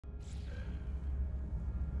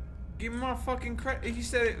Give me my fucking credit. He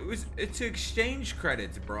said it's to exchange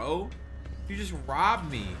credits, bro. You just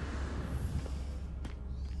robbed me.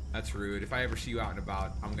 That's rude. If I ever see you out and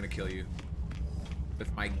about, I'm gonna kill you.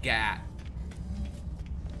 With my gat.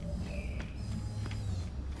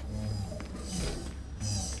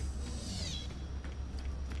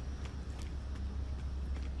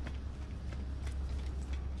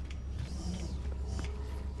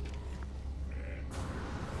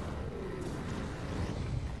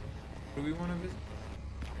 Do we want to visit?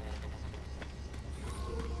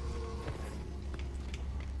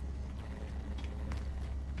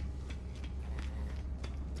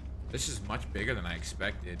 This is much bigger than I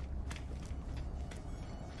expected.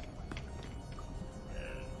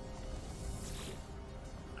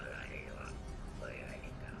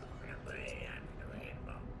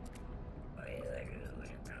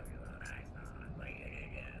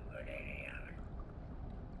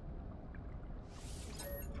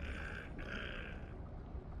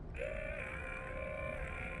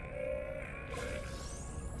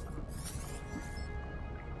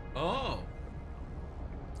 Oh.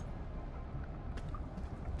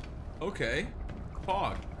 Okay.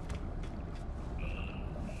 Pog.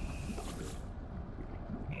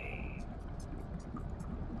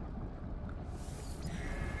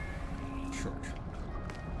 Sure.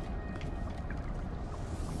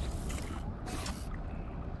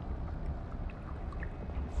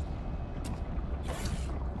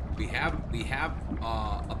 We have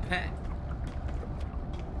a pet.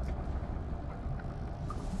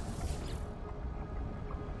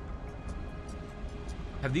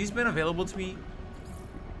 Have these been available to me?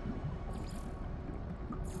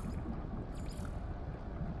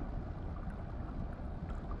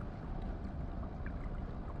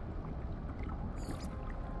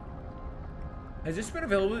 Has this been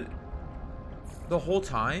available the whole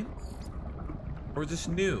time? Or is this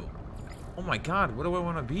new? Oh my god, what do I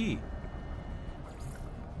want to be?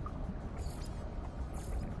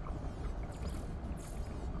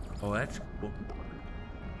 Oh, that's cool.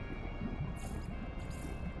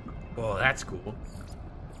 Oh, that's cool.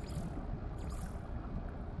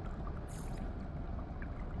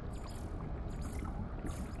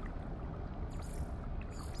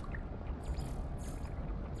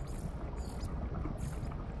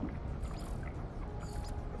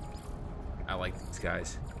 I like these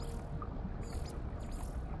guys.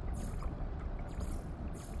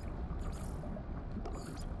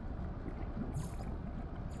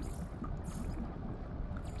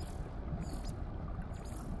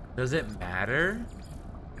 Does it matter?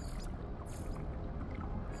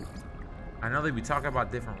 I know that we talk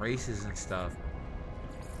about different races and stuff.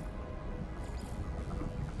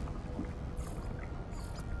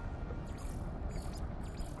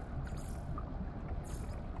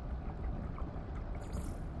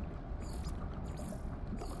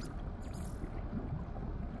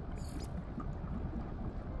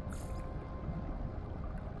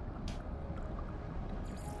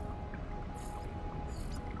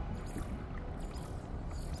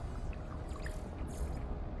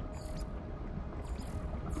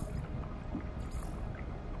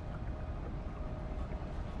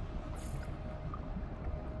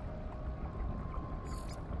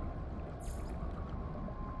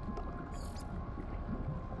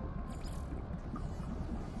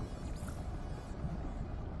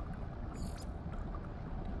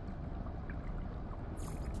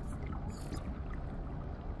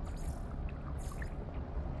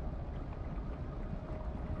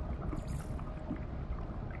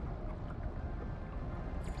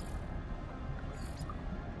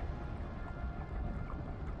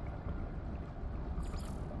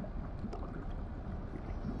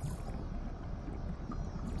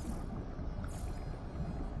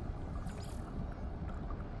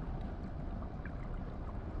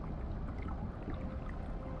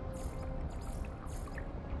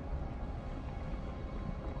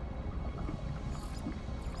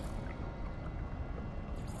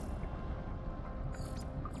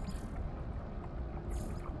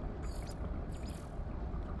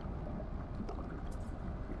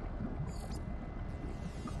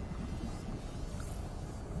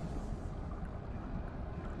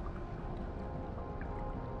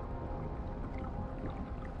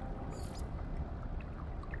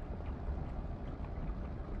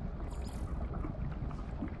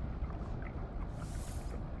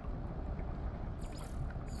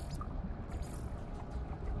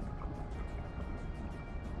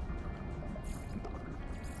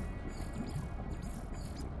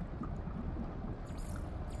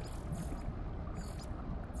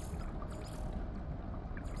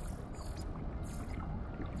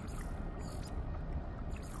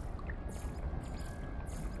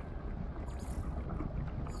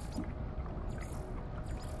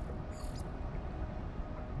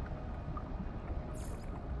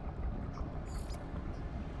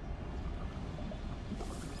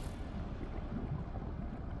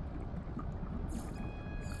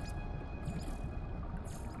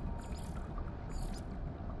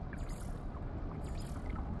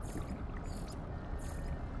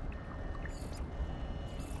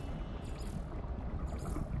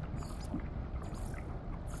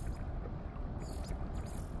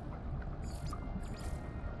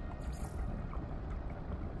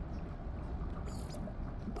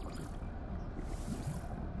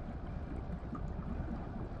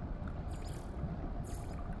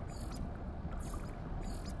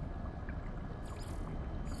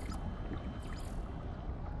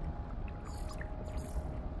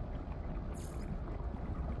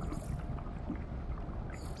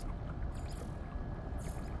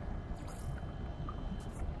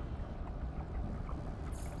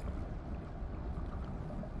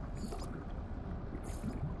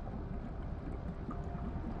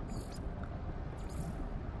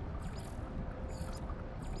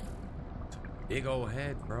 Big old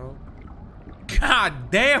head, bro. God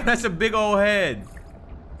damn, that's a big old head.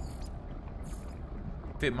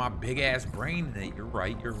 Fit my big ass brain in it. You're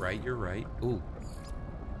right, you're right, you're right. Ooh.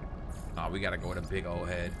 Oh, we gotta go with a big old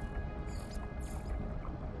head.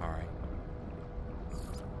 All right.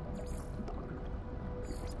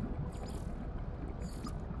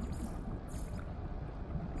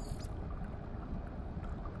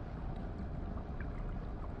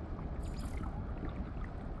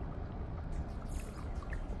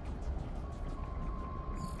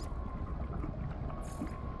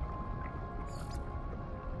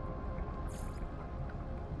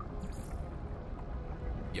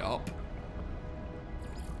 Yup.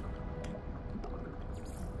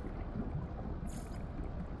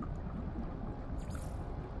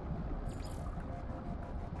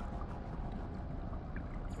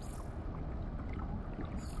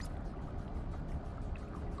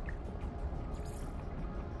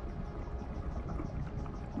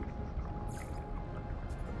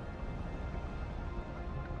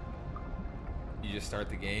 You just start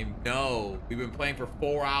the game? No, we've been playing for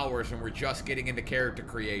 4 hours and we're just getting into character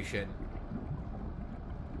creation.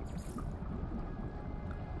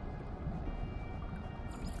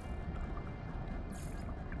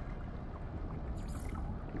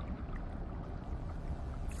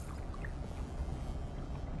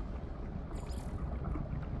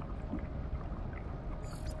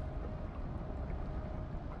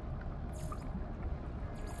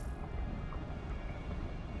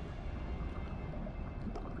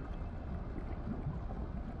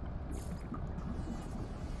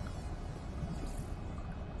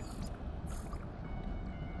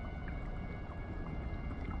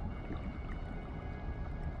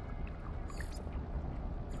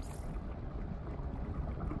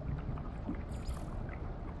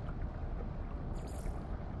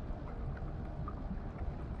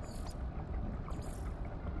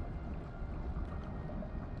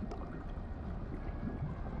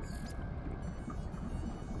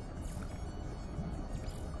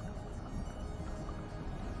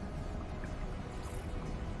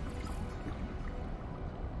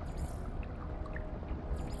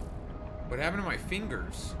 What happened to my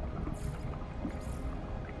fingers?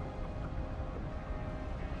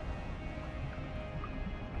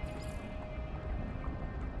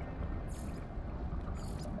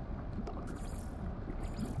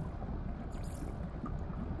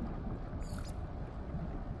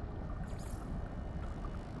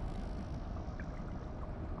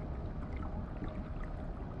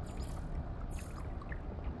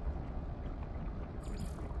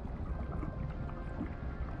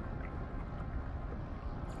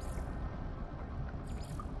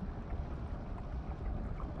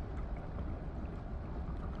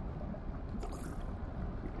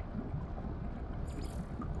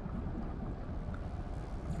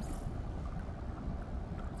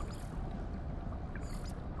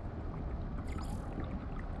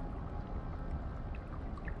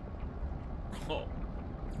 Oh.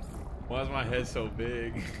 Why is my head so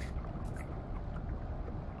big?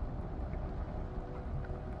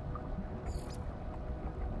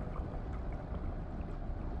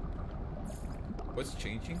 What's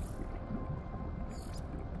changing?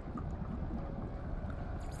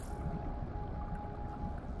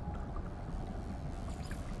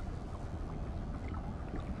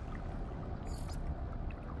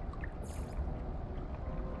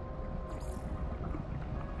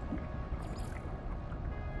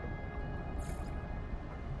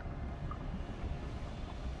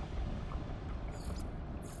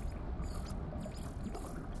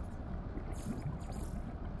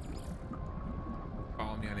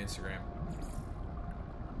 Follow me on Instagram.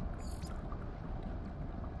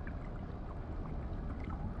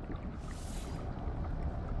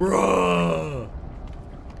 Bruh!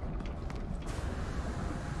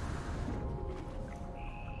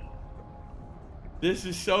 This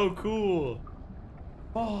is so cool.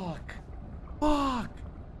 Fuck. Fuck.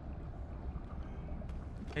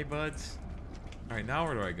 Hey, buds. Alright, now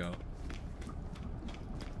where do I go?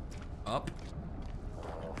 Up?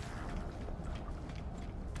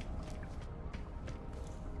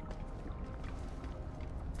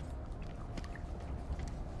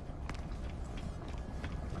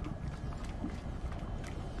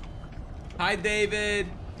 Hi, David.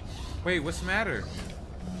 Wait, what's the matter?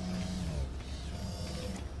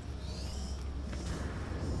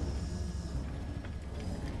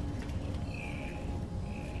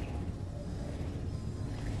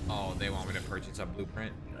 Oh, they want me to purchase a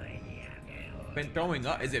blueprint. Been throwing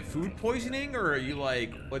up. Is it food poisoning or are you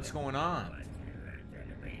like, what's going on?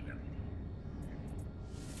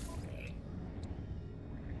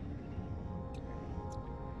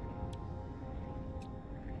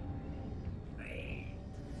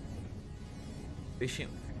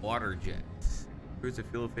 Efficient water jets. Improves the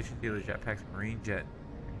fuel efficiency of the jetpack's marine jet.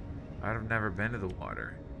 I've never been to the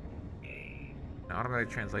water. An automatic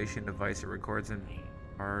translation device that records and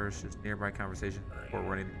parses nearby conversations before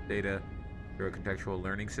running the data through a contextual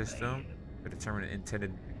learning system to determine an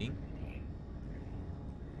intended meaning.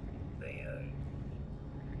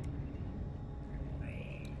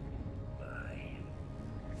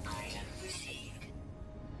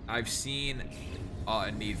 I've seen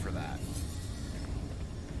a need for that.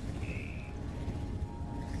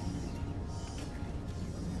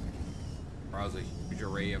 Browse a huge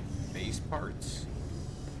array of base parts.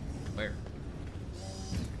 Where?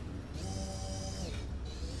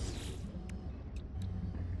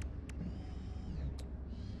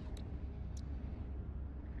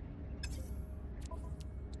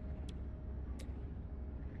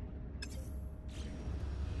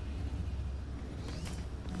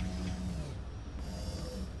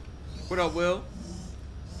 What up, Will?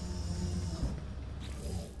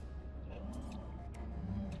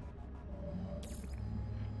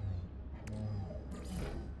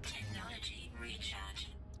 Technology recharge.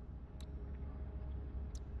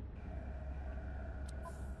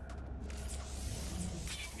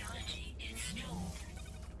 Technology installed.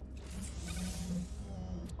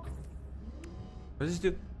 What does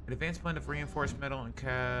this do? An advanced blend of reinforced metal and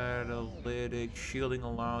catalytic shielding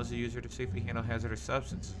allows the user to safely handle hazardous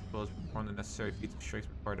substances as well as perform the necessary feats of strength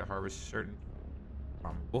required to harvest certain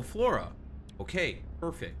probable flora. Okay,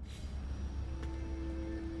 perfect.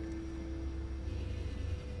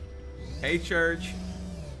 Hey, church.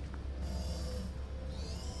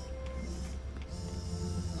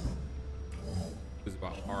 It was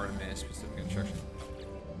about Artemis specific instructions.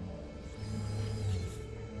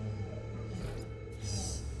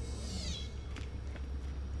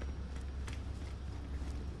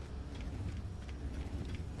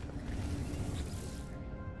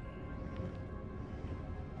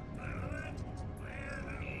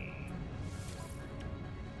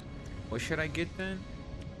 What should I get then?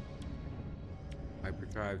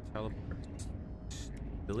 Hyperdrive, teleport,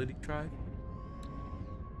 stability drive,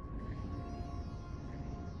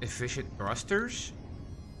 efficient thrusters.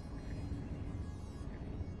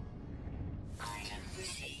 Item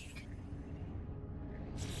received.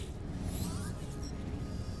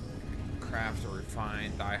 Craft a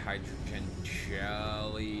refined dihydrogen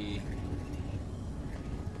jelly.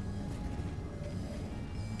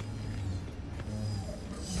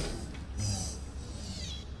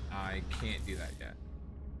 I can't do that yet.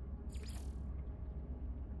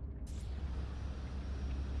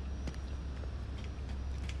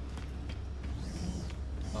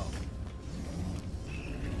 Oh.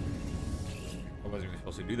 I wasn't even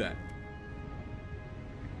supposed to do that.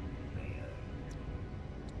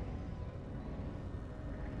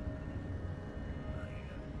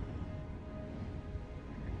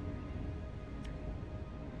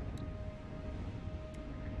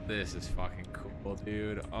 This is fucking cool,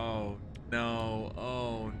 dude. Oh no.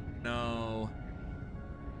 Oh no.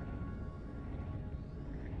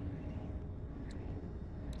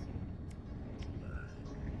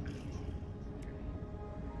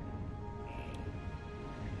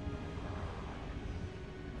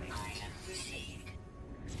 Item received.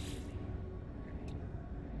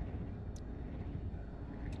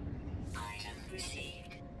 Item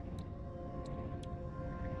received.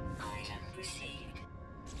 Item received.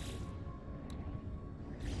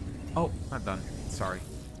 Oh, not done. Sorry.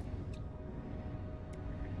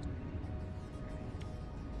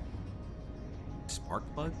 Spark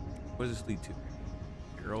plug? What does this lead to?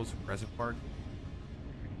 Arrows, reservoir?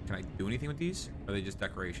 Can I do anything with these? Or are they just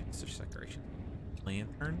decorations? They're just decorations.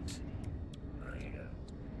 Lanterns?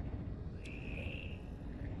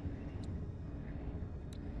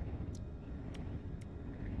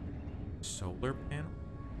 Solar panel?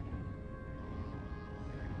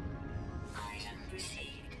 Item received.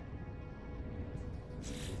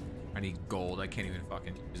 I need gold. I can't even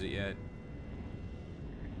fucking use it yet.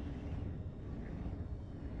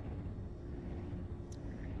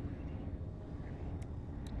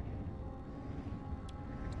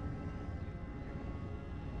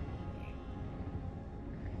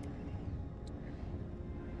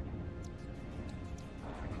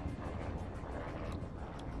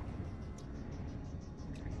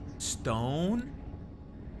 Stone?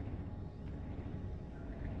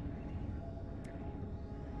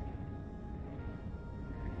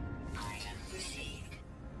 Item received.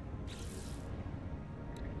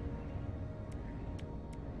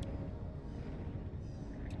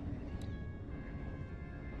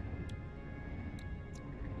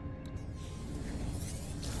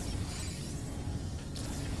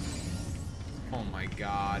 Oh my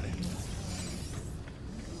god.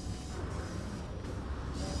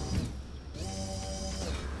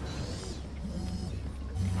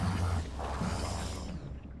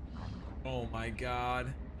 Oh my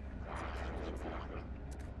god.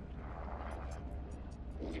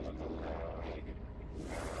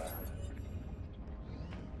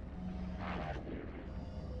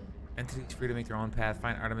 Entities free to make their own path.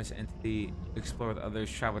 Find Artemis entity. Explore with others.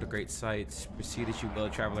 Travel to great sites. Proceed as you will,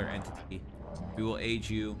 traveler entity. We will aid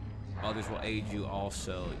you. Others will aid you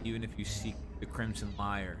also. Even if you seek the Crimson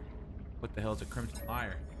Lyre. What the hell is a Crimson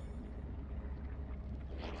Lyre?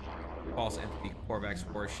 False entity. Korvax's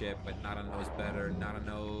warship, but Nada knows better. Nada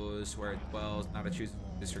knows where it dwells. Nada chooses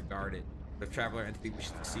to disregard it. But if traveler entity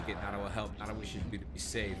wishes to seek it, Nada will help. Nada wishes you to be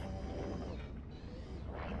safe.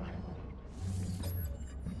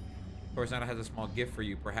 Of course, Nada has a small gift for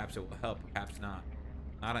you. Perhaps it will help, perhaps not.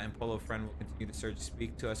 Nada and Polo Friend will continue to search.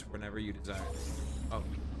 Speak to us whenever you desire. Oh,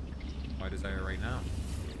 I desire right now.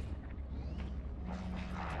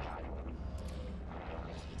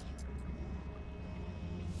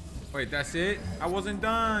 Wait, that's it? I wasn't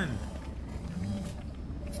done.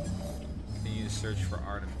 Continue to search for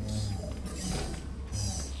Artemis.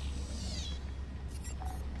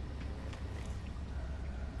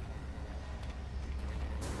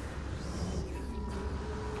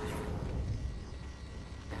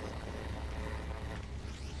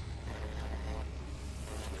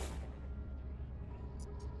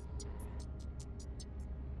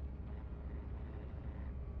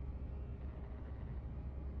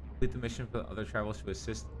 Complete the mission for the other travelers to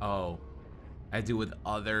assist. Oh, I do with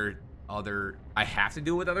other. I have to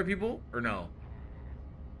do it with other people or no?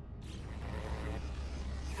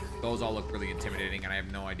 Those all look really intimidating, and I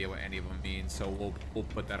have no idea what any of them mean. So we'll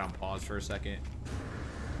put that on pause for a second.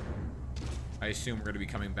 I assume we're gonna be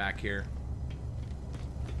coming back here.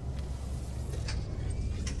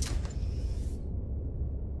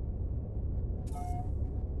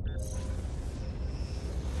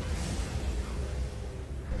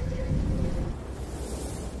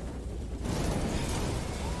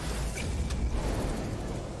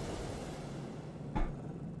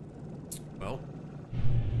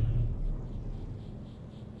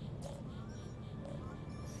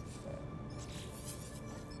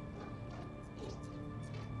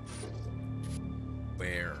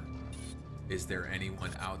 Is there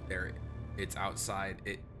anyone out there? It's outside.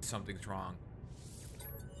 Something's wrong.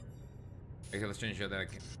 I tell the stranger that I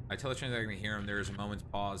can hear him. There is a moment's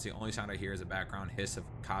pause. The only sound I hear is a background hiss of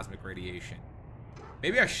cosmic radiation.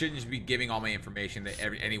 Maybe I shouldn't just be giving all my information to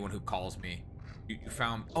anyone who calls me. You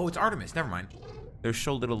found... Oh, it's Artemis. Never mind. There's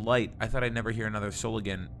so little light. I thought I'd never hear another soul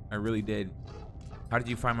again. I really did. How did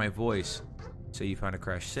you find my voice? So you found a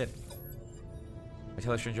crashed ship. I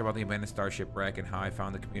tell a stranger about the abandoned starship wreck and how I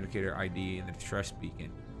found the communicator ID and the distress beacon.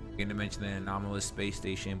 I began to mention the anomalous space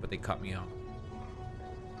station, but they cut me off.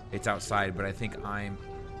 It's outside, but I think I'm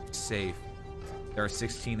safe. There are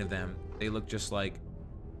 16 of them. They look just like...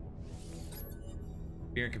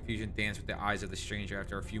 Fear and confusion dance with the eyes of the stranger.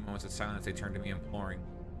 After a few moments of silence, they turn to me imploring.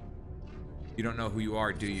 You don't know who you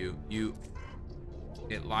are, do you?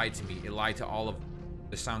 It lied to me. It lied to all of...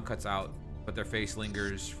 The sound cuts out, but their face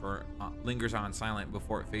lingers on silent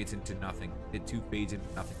before it fades into nothing. It too fades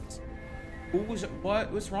into nothingness.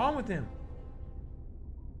 What's wrong with him?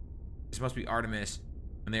 This must be Artemis,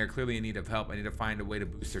 and they are clearly in need of help. I need to find a way to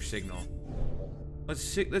boost their signal.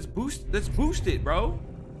 Let's boost it, bro.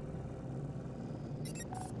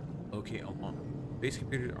 Okay, base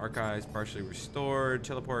computer archives partially restored.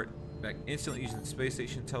 Teleport back instantly using the space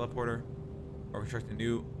station teleporter, or construct a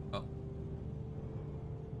new.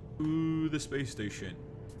 Ooh, the space station.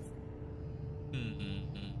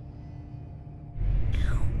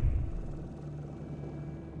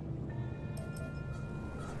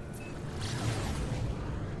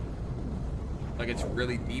 Like it's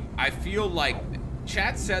really deep. I feel like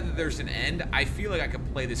chat said that there's an end. I feel like I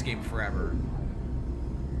could play this game forever.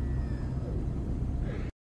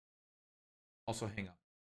 Also, hang on.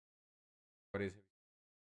 What is it?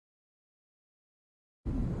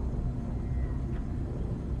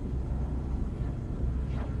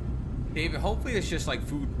 David, hopefully it's just like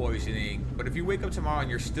food poisoning. But if you wake up tomorrow and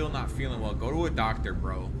you're still not feeling well, go to a doctor,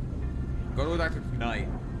 bro. Go to a doctor tonight.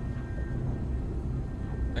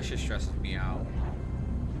 That shit stresses me out.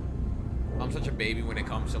 I'm such a baby when it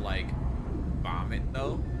comes to like vomit,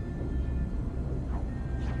 though.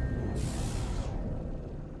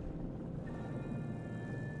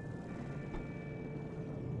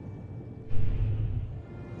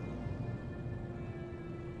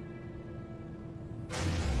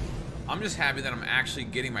 I'm just happy that I'm actually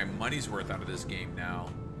getting my money's worth out of this game now.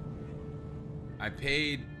 I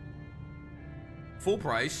paid full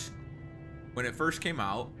price when it first came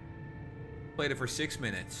out. Played it for 6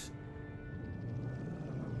 minutes.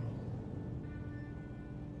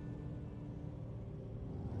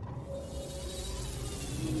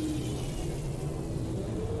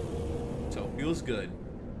 So it feels good.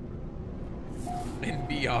 In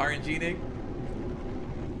VR and G-Nick?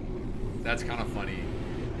 That's kind of funny.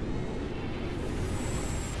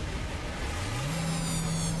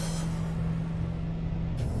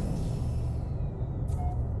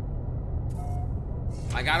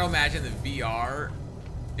 I gotta imagine the VR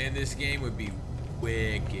in this game would be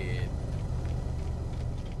wicked.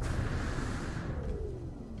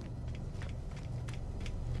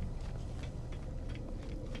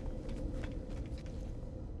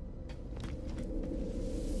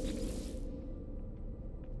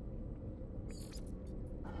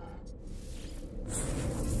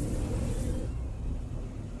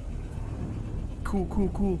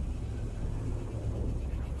 Cool.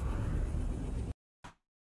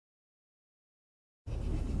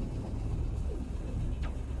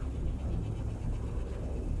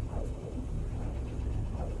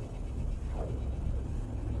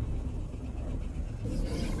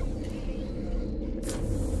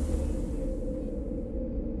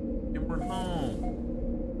 And we're home.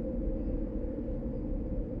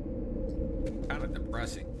 Kind of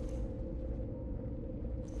depressing.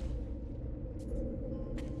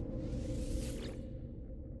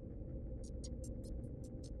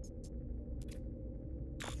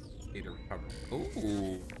 Need to recover.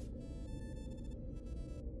 Ooh.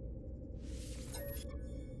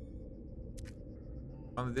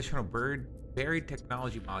 Additional buried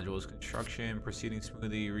technology modules. Construction proceeding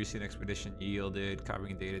smoothly. Recent expedition yielded.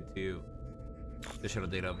 Copying data to additional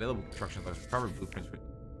data available. Construction recovered blueprints.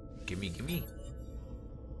 Gimme.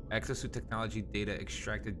 Access to technology data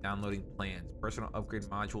extracted. Downloading plans. Personal upgrade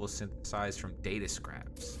modules synthesized from data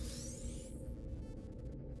scraps.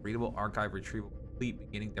 Readable archive retrieval complete.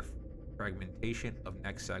 Beginning the fragmentation of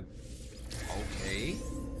next segment. Okay.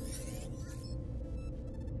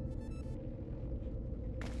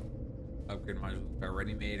 Upgrade modules are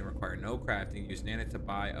ready made and require no crafting. Use Nana to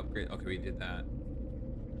buy upgrade. Okay, we did that.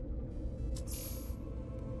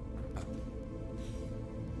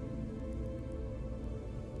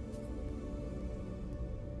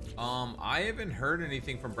 I haven't heard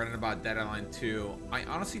anything from Brendan about Dead Island 2. I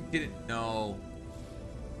honestly didn't know.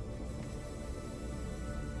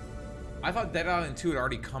 I thought Dead Island 2 had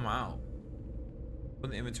already come out.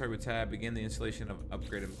 Open the inventory with tab. Begin the installation of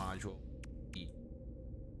upgraded module.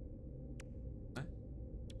 What?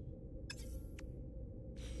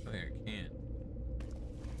 I think I can.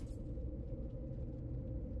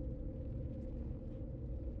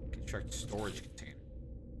 Construct storage container.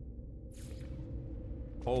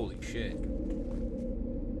 Holy shit.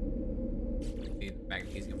 Need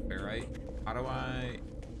magnesium ferrite. How do I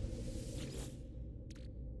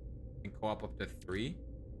can co-op up to 3?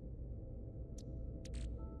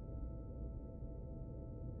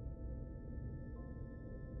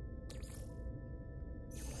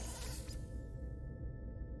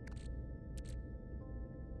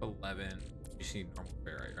 $11. You just need normal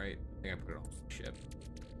ferrite, right? I think I put it on the ship.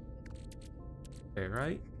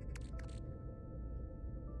 Ferrite?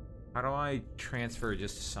 How do I transfer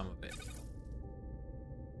just some of it?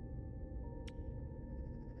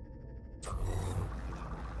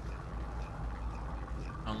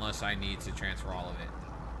 Unless I need to transfer all of it.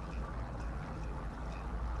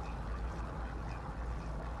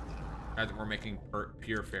 I think we're making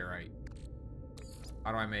pure ferrite.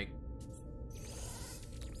 How do I make...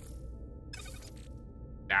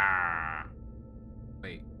 Ah!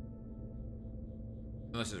 Wait.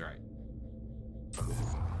 This is right.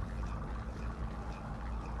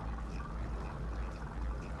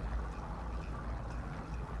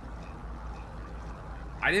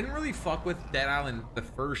 I didn't really fuck with Dead Island, the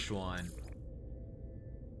first one.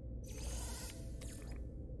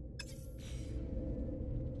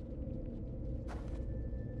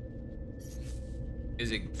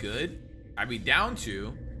 Is it good? I'd be down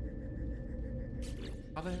to.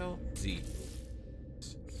 How the hell? Z.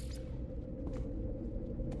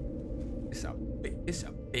 It's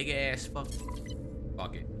a big ass fuck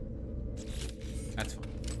it. That's fine.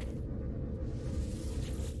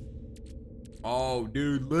 Oh,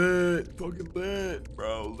 dude, lit. Fucking lit,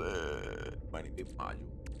 bro. Lit. Might need a module.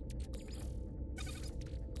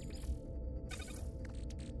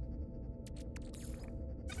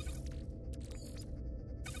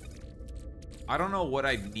 I don't know what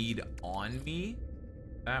I need on me.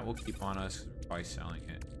 That will keep on us by selling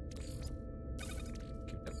it.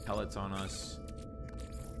 Keep the pellets on us.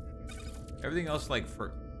 Everything else, like,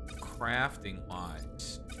 for crafting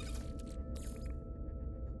wise.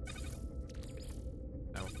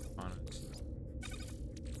 That was honest.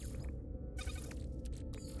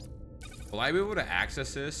 Will I be able to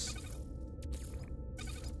access this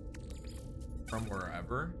from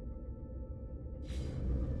wherever?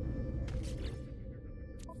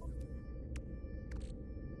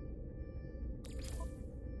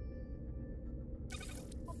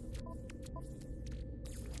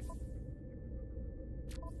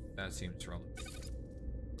 That seems relevant.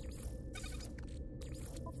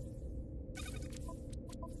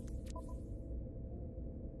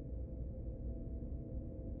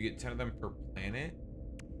 You get 10 of them per planet.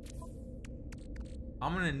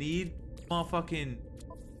 I'm gonna need motherfucking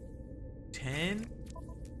 10?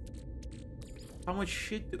 How much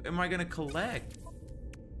shit am I gonna collect?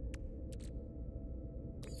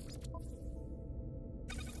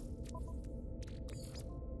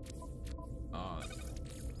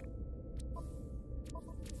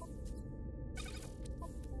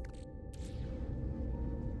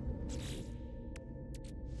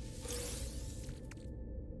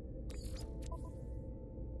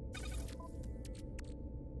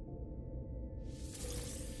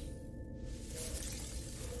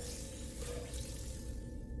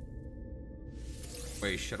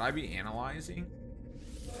 Wait, should I be analyzing?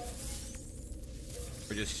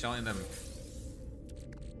 Or just selling them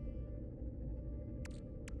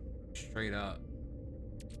straight up?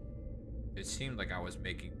 It seemed like I was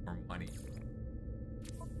making more money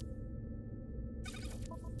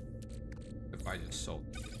if I just sold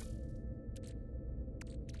them.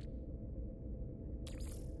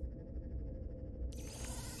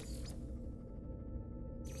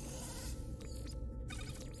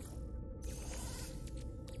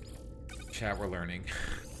 Chat, we're learning.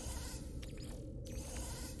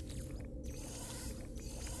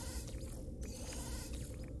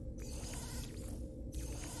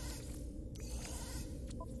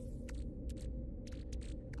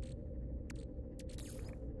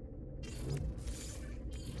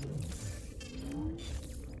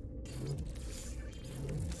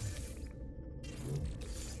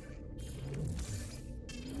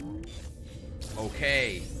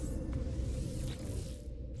 Okay.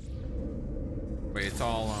 Wait, it's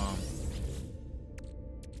all,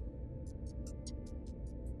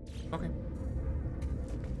 okay.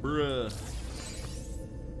 Bruh.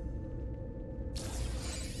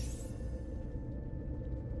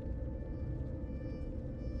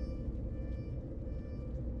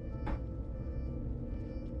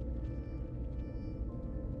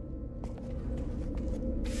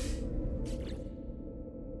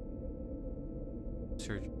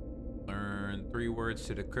 Search. Learn 3 words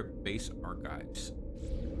to decrypt base archives.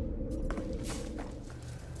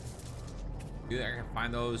 Do that, I can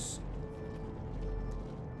find those.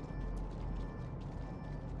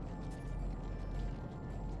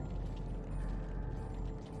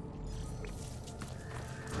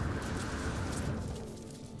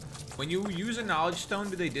 When you use a knowledge stone,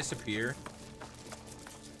 do they disappear?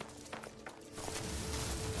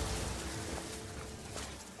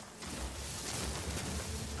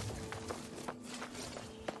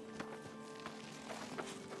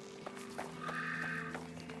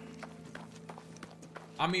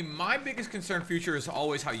 I mean, my biggest concern future is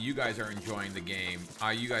always how you guys are enjoying the game,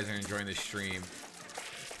 how you guys are enjoying the stream.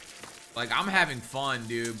 Like, I'm having fun,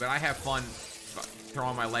 dude, but I have fun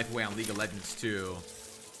throwing my life away on League of Legends too.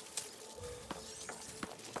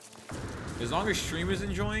 As long as stream is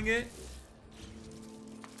enjoying it,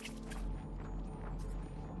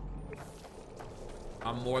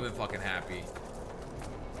 I'm more than fucking happy.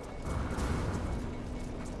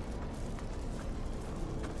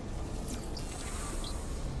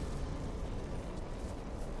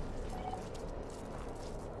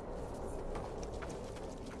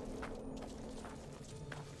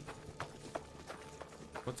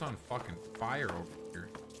 What's on fucking fire over here?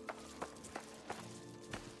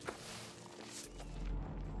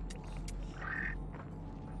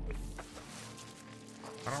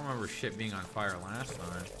 I don't remember shit being on fire last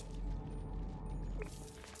time.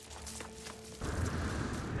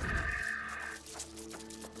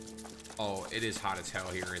 Oh, it is hot as hell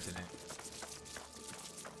here, isn't it?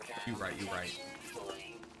 You're right, you're right.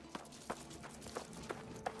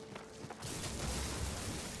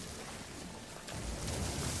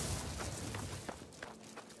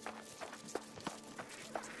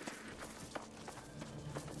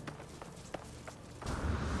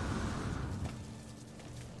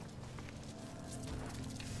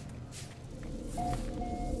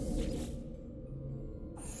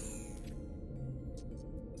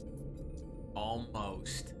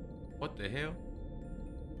 Almost. What the the hell?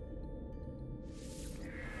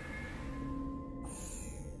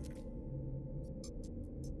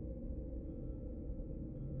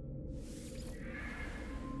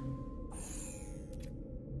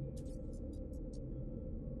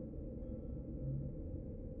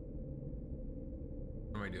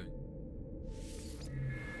 What am I doing?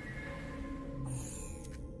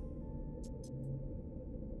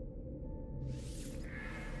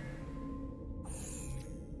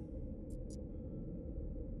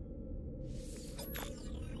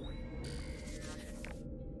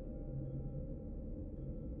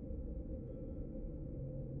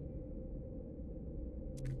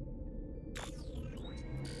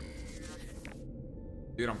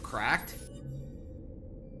 Dude, I'm cracked.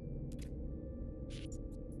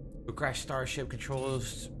 The crash starship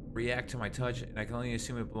controls react to my touch, and I can only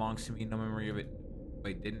assume it belongs to me. No memory of it.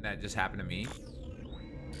 Wait, didn't that just happen to me?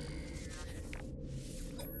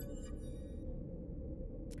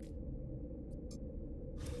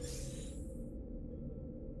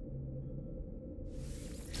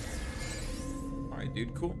 Alright,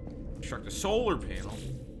 dude, cool. Construct a solar panel.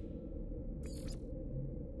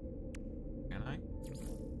 Can I?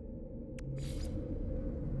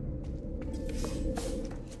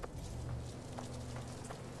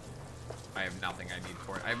 I have nothing I need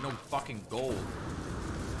for it. I have no fucking gold.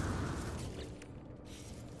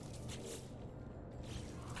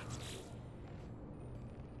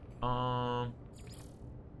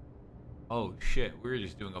 Oh shit, we were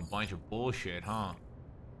just doing a bunch of bullshit, huh?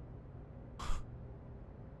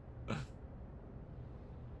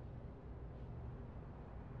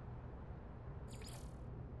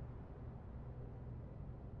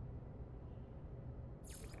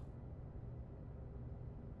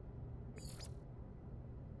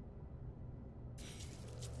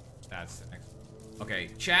 That's the next. Okay,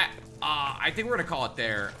 chat. I think we're gonna call it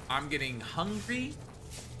there. I'm getting hungry,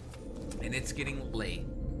 and it's getting late.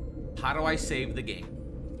 How do I save the game?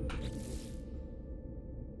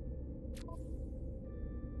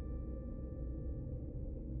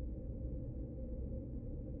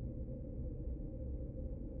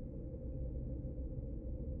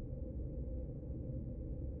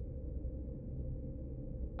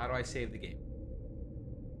 How do I save the game?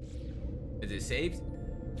 Is it saved?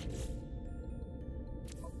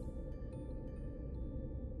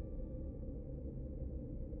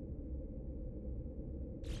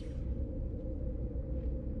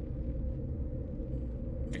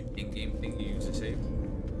 In-game thing you use to save?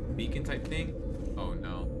 Beacon type thing? Oh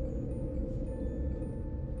no.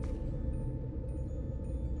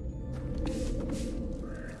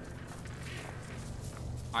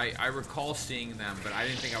 I recall seeing them, but I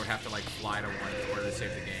didn't think I would have to like fly to one in order to save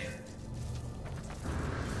the game.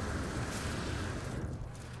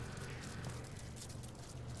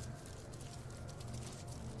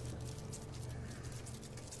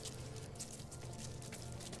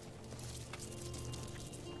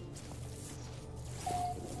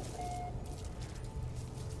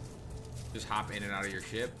 Just hop in and out of your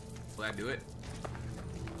ship. Will that do it?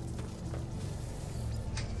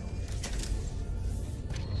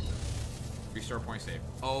 Restore point save.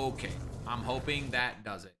 Okay. I'm hoping that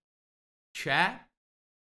does it. Chat.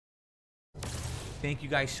 Thank you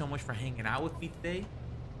guys so much for hanging out with me today.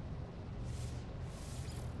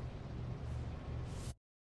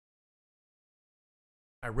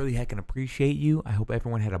 I really heckin' appreciate you. I hope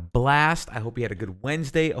everyone had a blast. I hope you had a good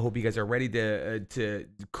Wednesday. I hope you guys are ready to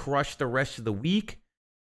crush the rest of the week.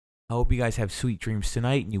 I hope you guys have sweet dreams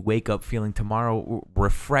tonight and you wake up feeling tomorrow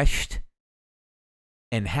refreshed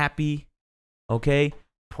and happy. Okay?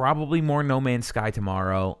 Probably more No Man's Sky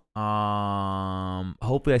tomorrow.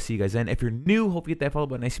 Hopefully I see you guys then. If you're new, hope you hit that follow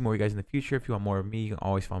button. I see more of you guys in the future. If you want more of me, you can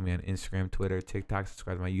always follow me on Instagram, Twitter, TikTok,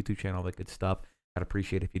 subscribe to my YouTube channel, all that good stuff. I'd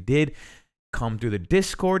appreciate it if you did. Come through the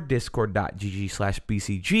Discord,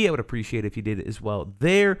 discord.gg/BCG. I would appreciate it if you did as well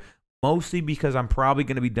there. Mostly because I'm probably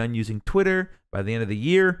going to be done using Twitter by the end of the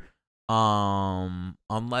year.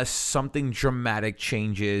 Unless something dramatic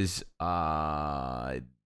changes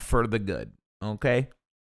for the good. Okay?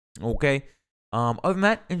 Okay? Other than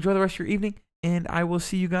that, enjoy the rest of your evening. And I will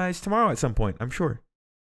see you guys tomorrow at some point, I'm sure.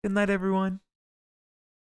 Good night, everyone.